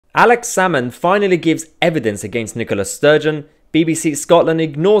Alex Salmond finally gives evidence against Nicola Sturgeon, BBC Scotland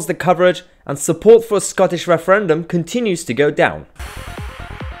ignores the coverage, and support for a Scottish referendum continues to go down.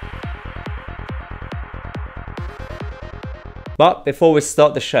 But before we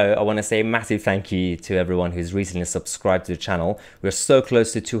start the show, I want to say a massive thank you to everyone who's recently subscribed to the channel. We're so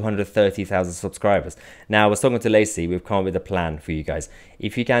close to 230,000 subscribers. Now, I was talking to Lacey, we've come up with a plan for you guys.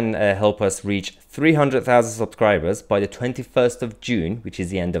 If you can help us reach 300,000 subscribers by the 21st of June, which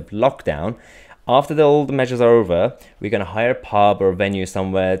is the end of lockdown, after all the measures are over, we're going to hire a pub or a venue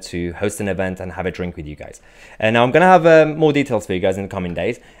somewhere to host an event and have a drink with you guys. And now I'm going to have more details for you guys in the coming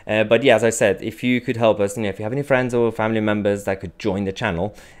days. But yeah, as I said, if you could help us, if you have any friends or family members that could join the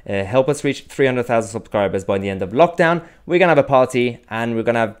channel, help us reach 300,000 subscribers by the end of lockdown. We're going to have a party and we're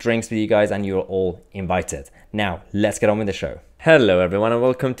going to have drinks with you guys and you're all invited. Now, let's get on with the show. Hello everyone and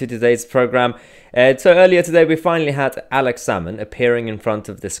welcome to today's program. So earlier today we finally had Alex Salmond appearing in front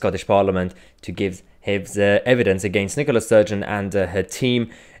of the Scottish Parliament to give his evidence against Nicola Sturgeon and her team.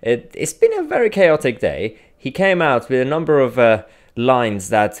 It's been a very chaotic day. He came out with a number of lines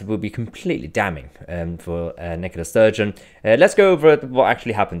that will be completely damning for Nicola Sturgeon. Let's go over what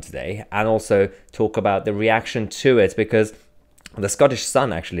actually happened today and also talk about the reaction to it, because the Scottish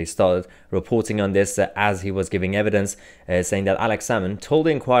Sun actually started reporting on this as he was giving evidence, saying that Alex Salmond told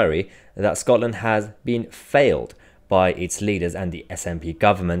the inquiry that Scotland has been failed by its leaders and the SNP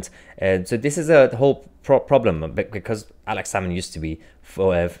government. So this is a whole problem, because Alex Salmond used to be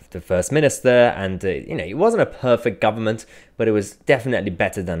the First Minister, and it wasn't a perfect government, but it was definitely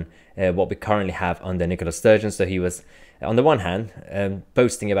better than what we currently have under Nicola Sturgeon. So he was, on the one hand,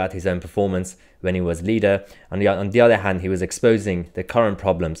 boasting about his own performance when he was leader. On the other hand, he was exposing the current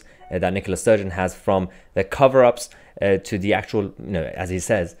problems that Nicola Sturgeon has, from the cover-ups to the actual, as he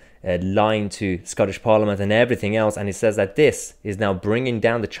says, lying to Scottish Parliament and everything else. And he says that this is now bringing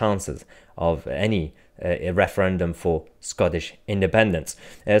down the chances of any a referendum for Scottish independence.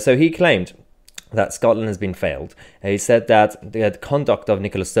 So he claimed that Scotland has been failed. He said that the conduct of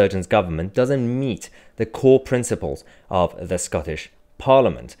Nicola Sturgeon's government doesn't meet the core principles of the Scottish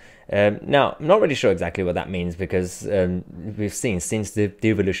Parliament. Now, I'm not really sure exactly what that means, because we've seen since the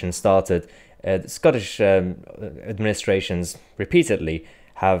devolution started, the Scottish administrations repeatedly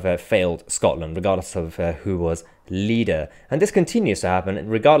have failed Scotland, regardless of who was leader. And this continues to happen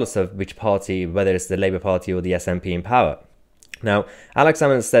regardless of which party, whether it's the Labour Party or the SNP in power. Now, Alex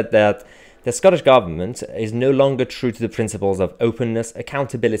Salmond said that the Scottish government is no longer true to the principles of openness,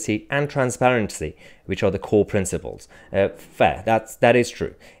 accountability and transparency, which are the core principles. Fair, that is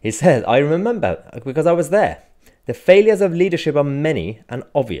true. He said, I remember, because I was there. The failures of leadership are many and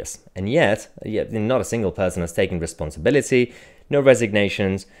obvious, and yet not a single person has taken responsibility, no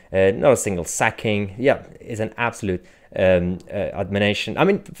resignations, not a single sacking. Yeah, it's an absolute admonition. I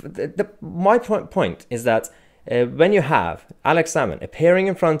mean, my point is that when you have Alex Salmond appearing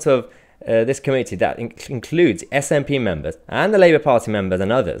in front of this committee that includes SNP members and the Labour Party members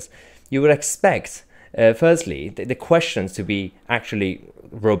and others, you would expect, firstly, the questions to be actually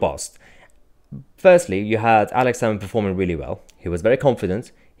robust. Firstly, you had Alex Salmond performing really well. He was very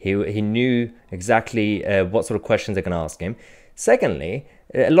confident. He knew exactly what sort of questions they're going to ask him. Secondly,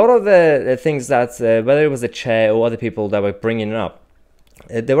 a lot of the things that, whether it was the chair or other people that were bringing it up,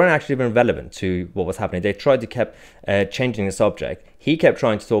 they weren't actually even relevant to what was happening. They tried to keep changing the subject. He kept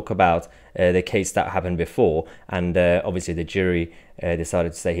trying to talk about the case that happened before, and obviously the jury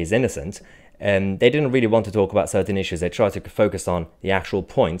decided to say he's innocent. They didn't really want to talk about certain issues. They tried to focus on the actual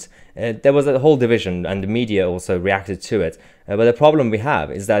point. There was a whole division, and the media also reacted to it. But the problem we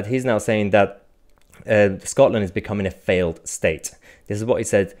have is that he's now saying that Scotland is becoming a failed state. This is what he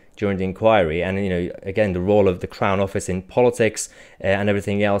said during the inquiry. And, again, the role of the Crown Office in politics and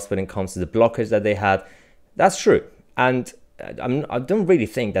everything else when it comes to the blockage that they had. That's true. And I don't really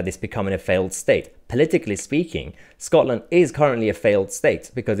think that it's becoming a failed state. Politically speaking, Scotland is currently a failed state,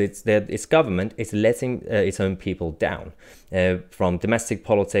 because its government is letting its own people down, from domestic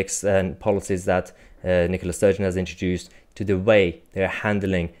politics and policies that Nicola Sturgeon has introduced, to the way they're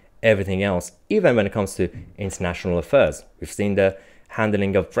handling everything else, even when it comes to international affairs. We've seen the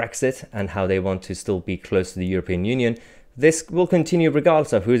handling of Brexit and how they want to still be close to the European Union. This will continue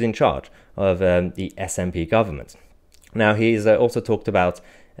regardless of who's in charge of the SNP government. Now, he's also talked about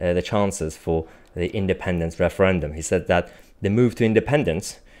the chances for the independence referendum. He said that the move to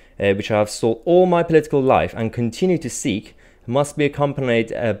independence, which I have sought all my political life and continue to seek, must be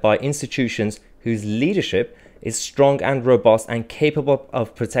accompanied by institutions whose leadership is strong and robust and capable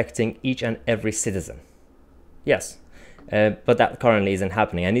of protecting each and every citizen. Yes, but that currently isn't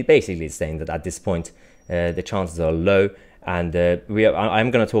happening. And he basically is saying that at this point, the chances are low. And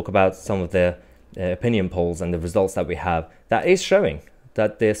I'm going to talk about some of the opinion polls and the results that we have that is showing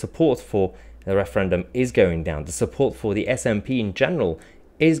that the support for the referendum is going down. The support for the SNP in general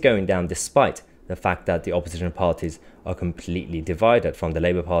is going down, despite the fact that the opposition parties are completely divided, from the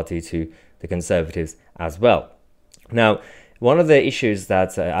Labour Party to the Conservatives as well. Now, one of the issues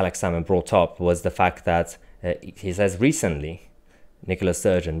that Alex Salmond brought up was the fact that he says recently Nicola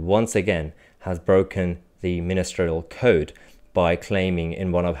Sturgeon once again has broken the ministerial code by claiming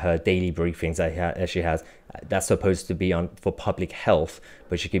in one of her daily briefings that she has that's supposed to be on for public health,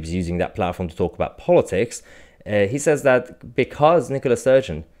 but she keeps using that platform to talk about politics. He says that because Nicola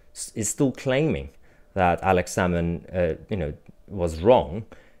Sturgeon is still claiming that Alex Salmond was wrong,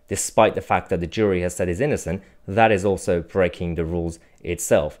 despite the fact that the jury has said he's innocent, that is also breaking the rules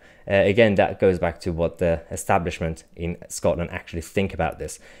itself. Again, that goes back to what the establishment in Scotland actually think about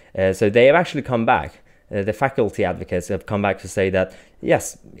this. So they have actually come back. The faculty advocates have come back to say that,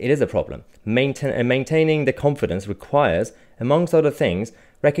 yes, it is a problem. Maintaining the confidence requires, amongst other things,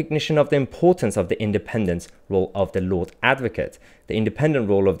 recognition of the importance of the independent role of the Lord Advocate, the independent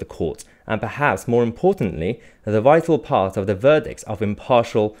role of the court, and perhaps more importantly, the vital part of the verdicts of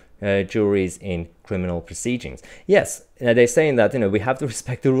impartial juries in criminal proceedings. Yes, they're saying that we have to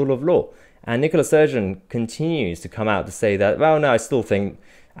respect the rule of law. And Nicola Sturgeon continues to come out to say that, well, no, I still think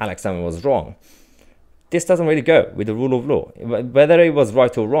Alex Salmond was wrong. This doesn't really go with the rule of law. Whether it was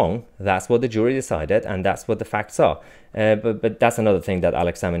right or wrong, that's what the jury decided, and that's what the facts are. But that's another thing that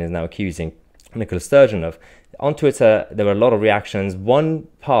Alex Salmond is now accusing Nicola Sturgeon of. On Twitter, there were a lot of reactions. One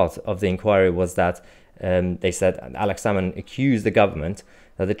part of the inquiry was that they said Alex Salmond accused the government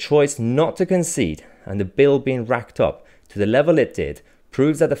that the choice not to concede and the bill being racked up to the level it did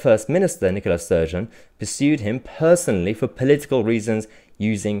proves that the First Minister, Nicola Sturgeon, pursued him personally for political reasons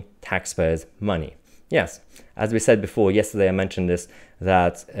using taxpayers' money. Yes, as we said before, yesterday I mentioned this,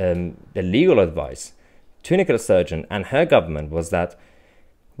 that the legal advice to Nicola Sturgeon and her government was that,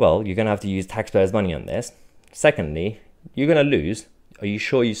 well, you're going to have to use taxpayers' money on this. Secondly, you're going to lose. Are you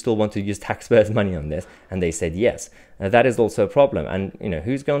sure you still want to use taxpayers' money on this? And they said yes. That is also a problem. And,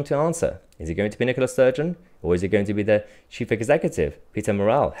 who's going to answer? Is it going to be Nicola Sturgeon? Or is it going to be the chief executive, Peter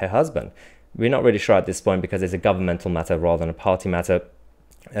Morrell, her husband? We're not really sure at this point because it's a governmental matter rather than a party matter.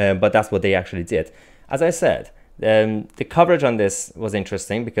 But that's what they actually did. As I said, the coverage on this was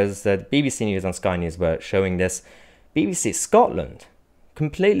interesting because the BBC News and Sky News were showing this. BBC Scotland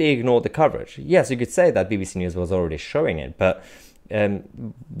completely ignored the coverage. Yes, you could say that BBC News was already showing it, but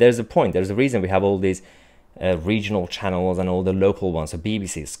there's a point. There's a reason we have all these regional channels and all the local ones. So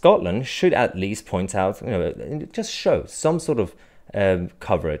BBC Scotland should at least point out, just show some sort of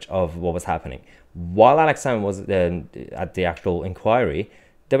coverage of what was happening. While Alex Salmond was at the actual inquiry,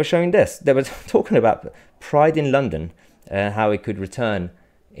 they were showing this. They were talking about Pride in London, how it could return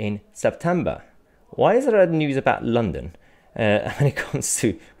in September. Why is there news about London when it comes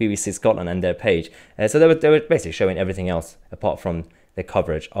to BBC Scotland and their page? So they were basically showing everything else apart from the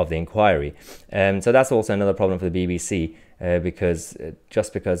coverage of the inquiry. So that's also another problem for the BBC because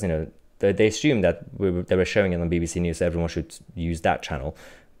they assume that they were showing it on BBC News, so everyone should use that channel.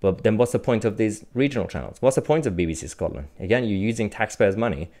 But then what's the point of these regional channels? What's the point of BBC Scotland? Again, you're using taxpayers'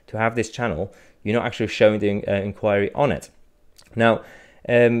 money to have this channel. You're not actually showing the inquiry on it. Now,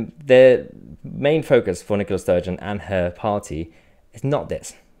 the main focus for Nicola Sturgeon and her party is not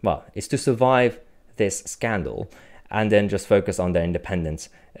this. Well, it's to survive this scandal and then just focus on their independence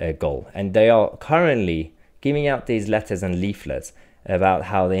goal. And they are currently giving out these letters and leaflets about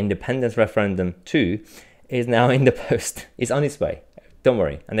how the independence referendum 2 is now in the post. It's on its way. Don't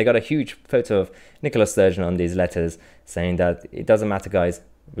worry. And they got a huge photo of Nicola Sturgeon on these letters saying that it doesn't matter, guys.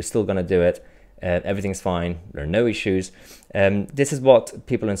 We're still going to do it. Everything's fine. There are no issues. This is what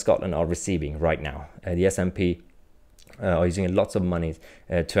people in Scotland are receiving right now. The SNP are using lots of money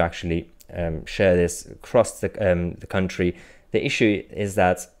to actually share this across the country. The issue is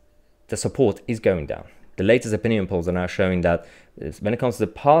that the support is going down. The latest opinion polls are now showing that when it comes to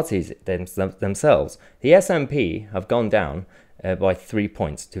the parties themselves, the SNP have gone down by 3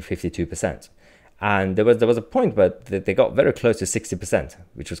 points to 52%. And there was a point where they got very close to 60%,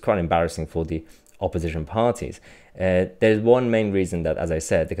 which was quite embarrassing for the opposition parties. There's one main reason that, as I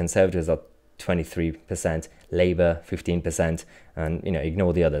said, the Conservatives are 23%, Labour 15%, and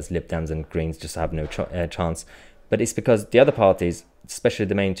ignore the others. Lib Dems and Greens just have no chance. But it's because the other parties, especially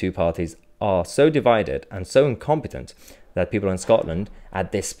the main two parties, are so divided and so incompetent that people in Scotland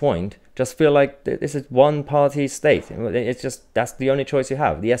at this point just feel like this is one party state. It's just, that's the only choice you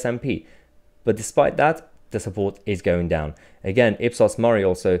have, the SNP. But despite that, the support is going down. Again, Ipsos Mori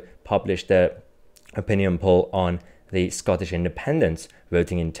also published their opinion poll on the Scottish Independents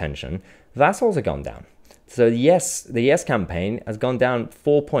voting intention, that's also gone down. So the yes campaign has gone down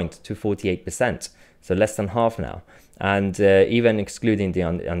 4 points to 48%, so less than half now. And even excluding the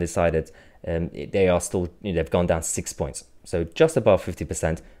undecided, they are still, they've gone down 6 points. So just above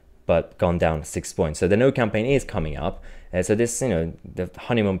 50%, but gone down 6 points. So the no campaign is coming up. So this, the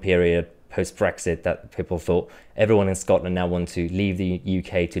honeymoon period post-Brexit that people thought everyone in Scotland now want to leave the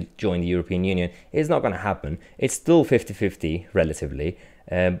UK to join the European Union is not going to happen. It's still 50-50 relatively,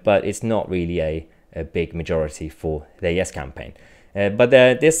 but it's not really a big majority for the yes campaign. But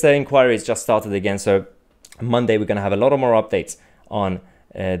this inquiry has just started again, so Monday we're going to have a lot of more updates on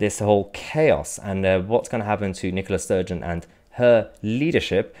this whole chaos and what's going to happen to Nicola Sturgeon and her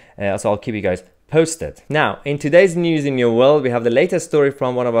leadership. So I'll keep you guys posted. Now, in today's news in your world, we have the latest story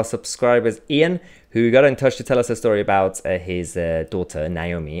from one of our subscribers, Ian, who got in touch to tell us a story about his daughter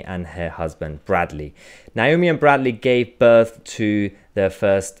Naomi and her husband Bradley. Naomi and Bradley gave birth to their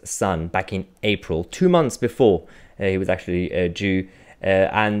first son back in April, 2 months before he was actually due.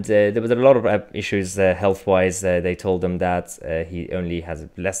 And there was a lot of issues health-wise. They told them that he only has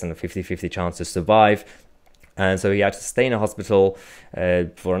less than a 50-50 chance to survive. And so he had to stay in a hospital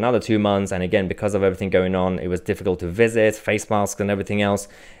for another 2 months. And again, because of everything going on, it was difficult to visit, face masks and everything else.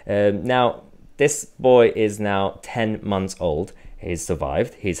 Now, this boy is now 10 months old. He's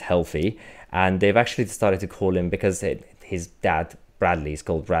survived. He's healthy. And they've actually started to call him, because his dad, Bradley, is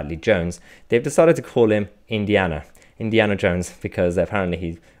called Bradley Jones. They've decided to call him Indiana Jones, because apparently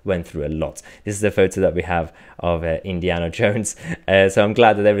he went through a lot. This is the photo that we have of Indiana Jones. So I'm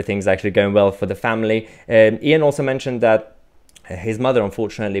glad that everything's actually going well for the family. Ian also mentioned that his mother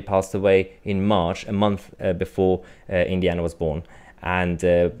unfortunately passed away in March, a month before Indiana was born. And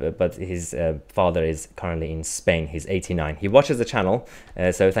but his father is currently in Spain. He's 89. He watches the channel,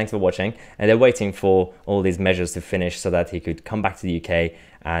 so thanks for watching. And they're waiting for all these measures to finish so that he could come back to the UK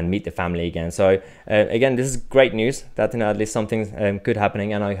and meet the family again. So again, this is great news that at least something good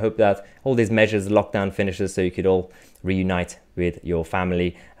happening, and I hope that all these measures, lockdown finishes, so you could all reunite with your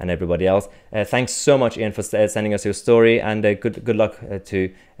family and everybody else. Thanks so much, Ian, for sending us your story, and good luck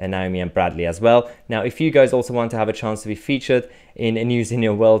to Naomi and Bradley as well. Now, if you guys also want to have a chance to be featured in News in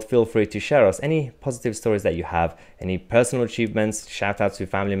Your World, feel free to share us any positive stories that you have, any personal achievements, shout outs to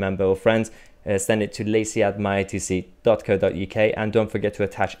family member or friends. Send it to lacey@mahyar.co.uk, and don't forget to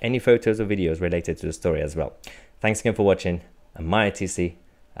attach any photos or videos related to the story as well. Thanks again for watching. I'm Mahyar,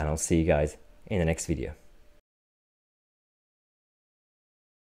 and I'll see you guys in the next video.